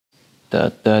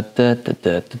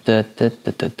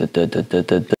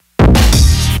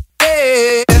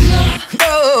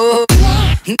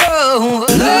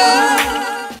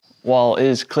Wall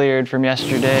is cleared from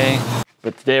yesterday,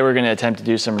 but today we're gonna attempt to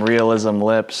do some realism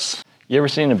lips. You ever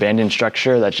seen an abandoned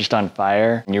structure that's just on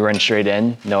fire and you run straight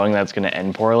in knowing that's gonna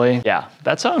end poorly? Yeah,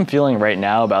 that's how I'm feeling right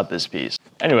now about this piece.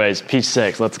 Anyways, piece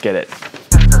 6, let's get it.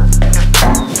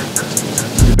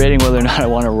 Debating whether or not I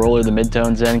want to roller the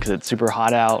midtones in because it's super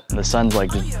hot out and the sun's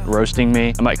like just roasting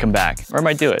me. I might come back or I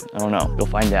might do it. I don't know. You'll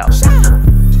find out.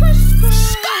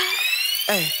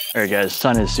 All right guys,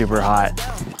 sun is super hot.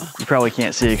 You probably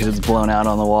can't see it because it's blown out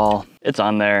on the wall. It's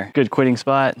on there. Good quitting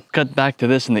spot. Cut back to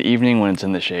this in the evening when it's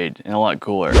in the shade and a lot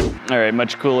cooler. All right,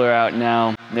 much cooler out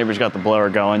now. Neighbor's got the blower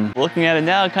going. Looking at it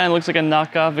now, it kind of looks like a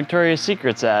knockoff Victoria's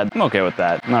Secrets ad. I'm okay with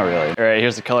that. Not really. All right,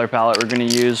 here's the color palette we're gonna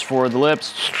use for the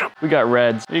lips. We got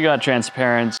reds, we got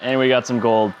transparents, and we got some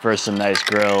gold for some nice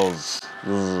grills.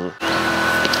 Ugh.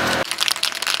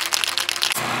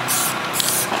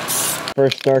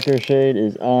 First darker shade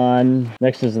is on.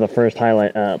 Next is the first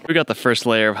highlight up. We got the first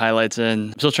layer of highlights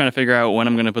in. I'm still trying to figure out when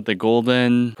I'm gonna put the gold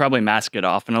in. Probably mask it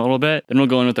off in a little bit. Then we'll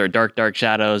go in with our dark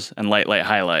shadows and light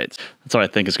highlights. That's what I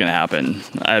think is gonna happen.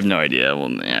 I have no idea. Well,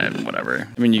 yeah, whatever.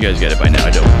 I mean, you guys get it by now. I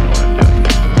don't know what I'm doing.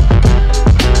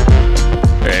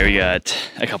 All right, we got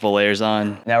a couple layers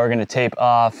on. Now we're gonna tape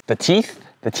off the teeth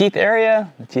area.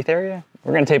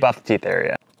 We're gonna tape off the teeth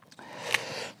area.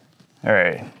 All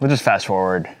right, we'll just fast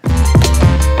forward.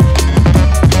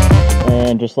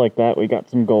 And just like that, we got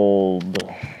some gold.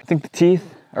 I think the teeth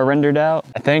are rendered out.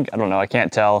 I don't know, I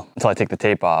can't tell until I take the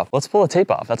tape off. Let's pull the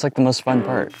tape off. That's like the most fun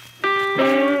part. So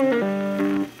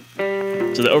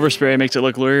the overspray makes it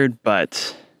look weird,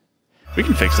 but we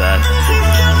can fix that.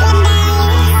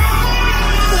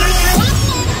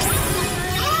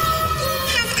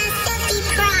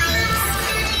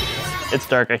 It's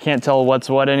dark, I can't tell what's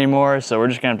what anymore, so we're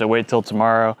just gonna have to wait till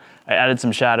tomorrow. I added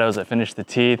some shadows, I finished the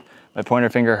teeth. My pointer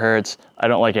finger hurts. I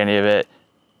don't like any of it.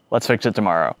 Let's fix it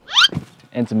tomorrow.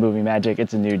 And some movie magic,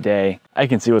 it's a new day. I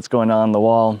can see what's going on the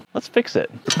wall. Let's fix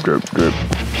it.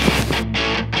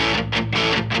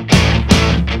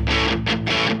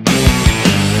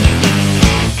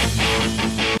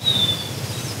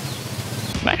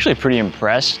 I'm actually pretty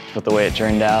impressed with the way it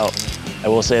turned out. I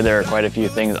will say there are quite a few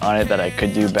things on it that I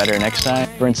could do better next time.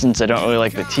 For instance, I don't really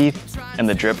like the teeth and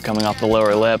the drip coming off the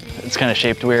lower lip. It's kind of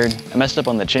shaped weird. I messed up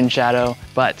on the chin shadow,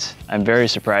 but I'm very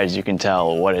surprised you can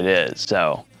tell what it is.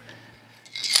 So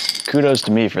kudos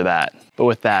to me for that. But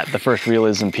with that, the first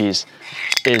realism piece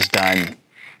is done.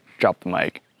 Drop the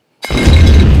mic.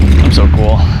 I'm so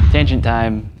cool. Tangent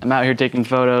time. I'm out here taking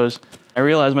photos. I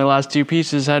realized my last 2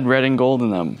 pieces had red and gold in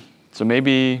them. So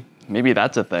maybe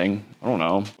that's a thing. I don't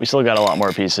know. We still got a lot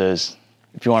more pieces.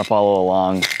 If you want to follow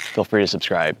along, feel free to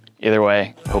subscribe. Either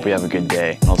way, hope you have a good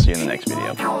day. I'll see you in the next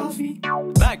video.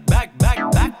 Back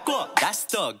up. That's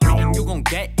the game you're gonna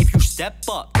get if you step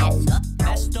up.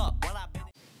 Messed up.